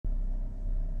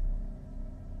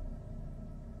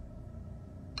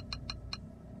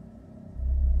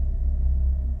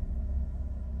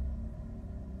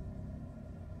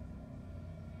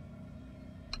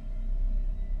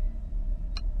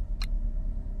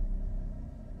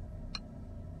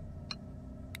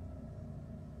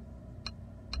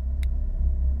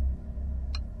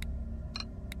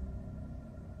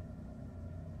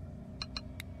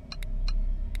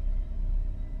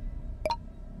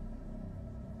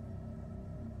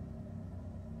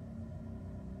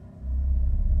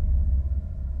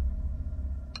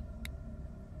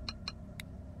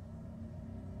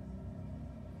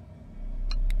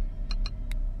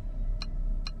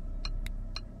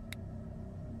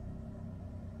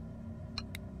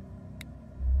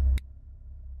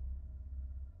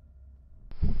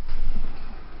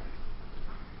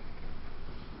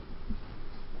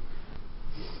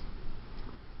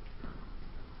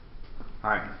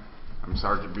Hi, I'm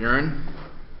Sergeant Buren.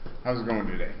 How's it going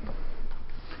today?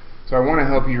 So I want to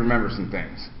help you remember some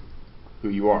things. Who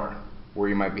you are, where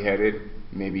you might be headed,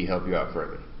 maybe help you out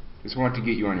further. Just want to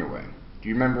get you on your way. Do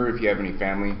you remember if you have any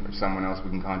family or someone else we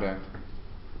can contact?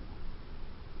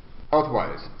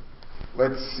 Health-wise,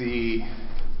 let's see.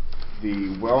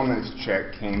 The wellness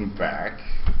check came back.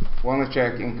 Wellness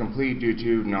check incomplete due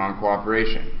to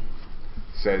non-cooperation.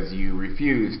 Says you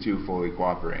refuse to fully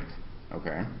cooperate.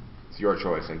 Okay, it's your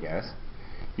choice, I guess.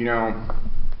 You know,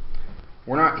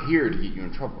 we're not here to get you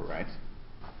in trouble, right?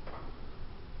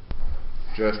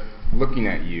 Just looking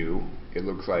at you, it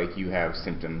looks like you have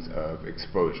symptoms of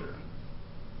exposure,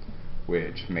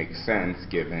 which makes sense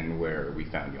given where we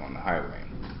found you on the highway.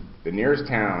 The nearest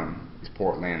town is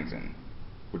Port Landsend,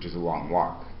 which is a long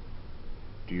walk.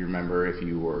 Do you remember if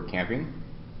you were camping?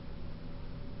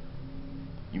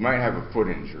 You might have a foot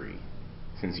injury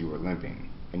since you were limping,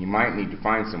 and you might need to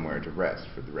find somewhere to rest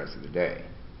for the rest of the day.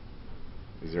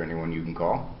 Is there anyone you can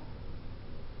call?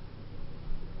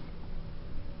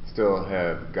 Still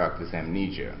have got this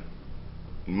amnesia.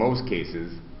 In most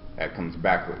cases, that comes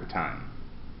back with time,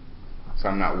 so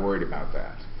I'm not worried about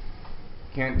that.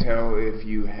 Can't tell if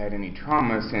you had any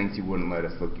trauma since you wouldn't let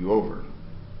us look you over.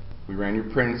 We ran your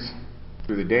prints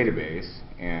through the database,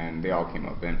 and they all came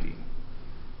up empty.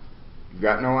 You've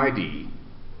got no ID,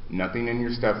 nothing in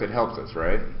your stuff that helps us,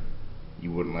 right?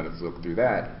 You wouldn't let us look through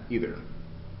that either.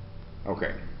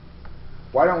 Okay,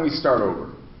 why don't we start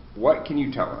over? What can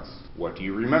you tell us? What do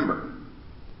you remember?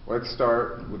 Let's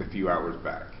start with a few hours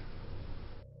back.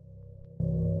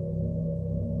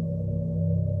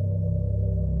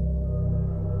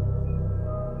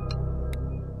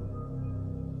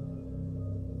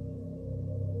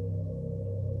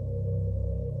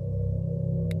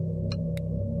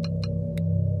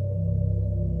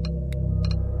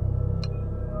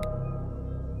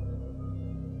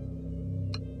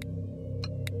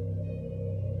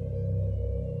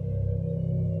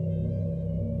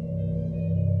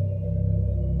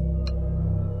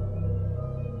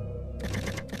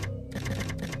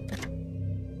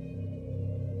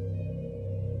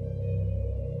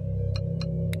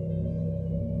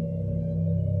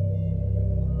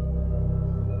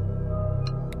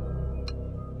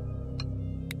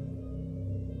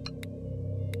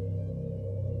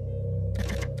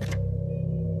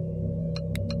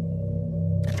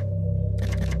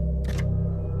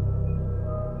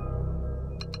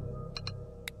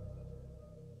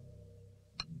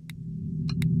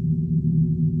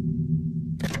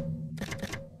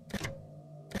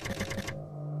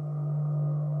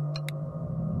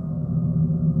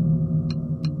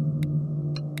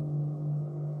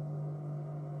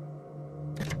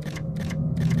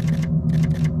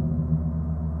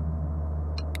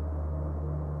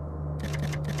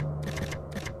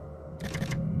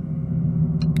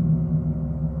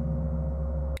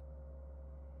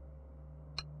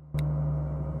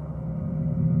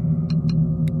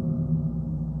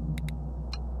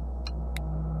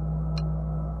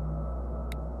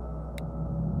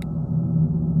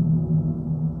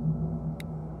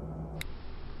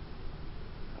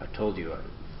 I told you,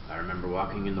 I remember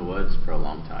walking in the woods for a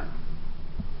long time.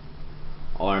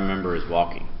 All I remember is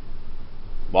walking.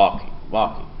 Walking.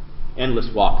 Endless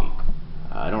walking.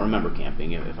 I don't remember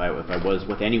camping. If I was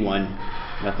with anyone,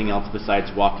 nothing else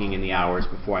besides walking in the hours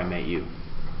before I met you.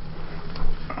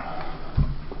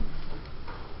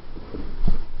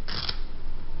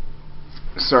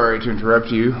 Sorry to interrupt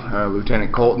you.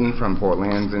 Lieutenant Colton from Port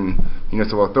Landsend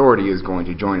Municipal Authority is going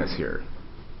to join us here.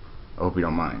 I hope you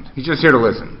don't mind. He's just here to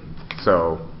listen.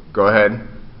 So, go ahead.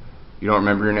 You don't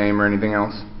remember your name or anything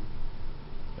else?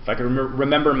 If I could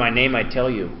remember my name, I'd tell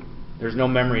you. There's no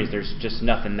memories. There's just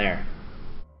nothing there.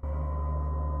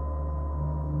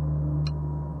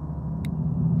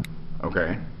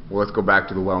 Okay. Well, let's go back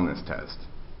to the wellness test.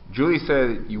 Julie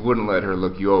said you wouldn't let her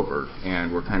look you over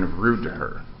and were kind of rude to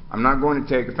her. I'm not going to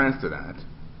take offense to that.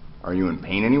 Are you in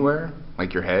pain anywhere?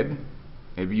 Like your head?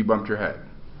 Maybe you bumped your head.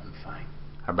 I'm fine.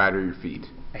 How bad are your feet?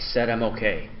 I said I'm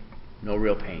okay. No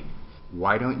real pain.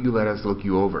 Why don't you let us look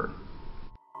you over?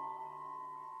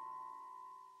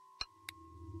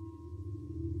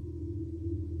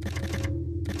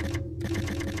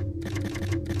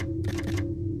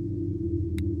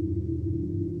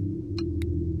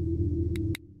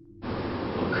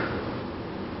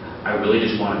 I really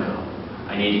just want to go.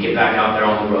 I need to get back out there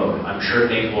on the road. I'm sure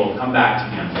things will come back to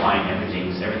me. I'm fine.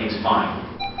 Everything's fine.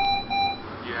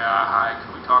 Yeah, hi.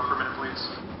 Can we talk for a minute,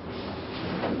 please?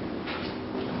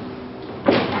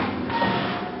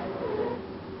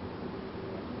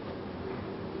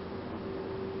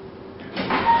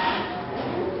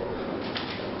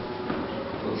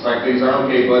 please.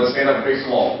 Okay, bud, stand up, face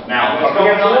the wall. Now, Let's go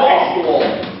against the wall. face the wall.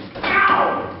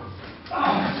 Ow!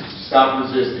 Stop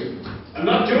resisting. I'm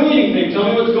not doing anything.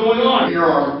 Tell me what's going on. Your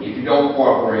arm. If you don't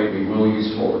cooperate, we will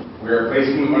use force. We are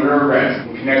placing you under arrest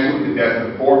in connection with the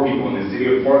deaths of 4 people in the city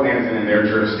of Fort Landsend and their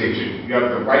jurisdiction. You have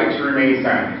the right to remain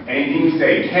silent. Anything you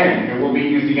say can and will be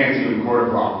used against you in court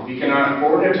of law. If you cannot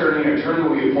afford an attorney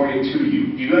will be appointed to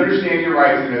you. Do you understand your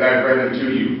rights and as I've read them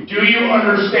to you? Do you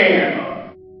understand?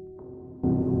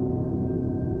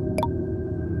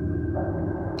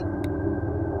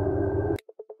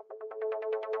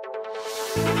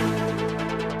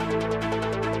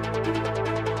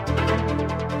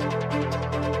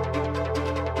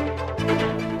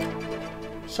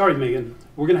 Sorry, Megan.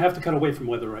 We're going to have to cut away from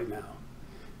weather right now.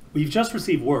 We've just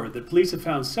received word that police have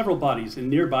found several bodies in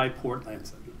nearby Port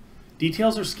Landsend.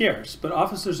 Details are scarce, but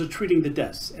officers are treating the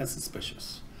deaths as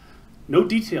suspicious. No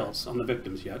details on the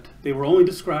victims yet. They were only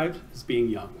described as being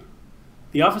young.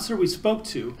 The officer we spoke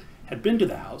to had been to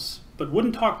the house, but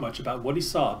wouldn't talk much about what he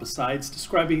saw besides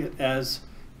describing it as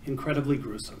incredibly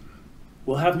gruesome.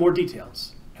 We'll have more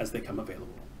details as they come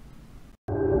available.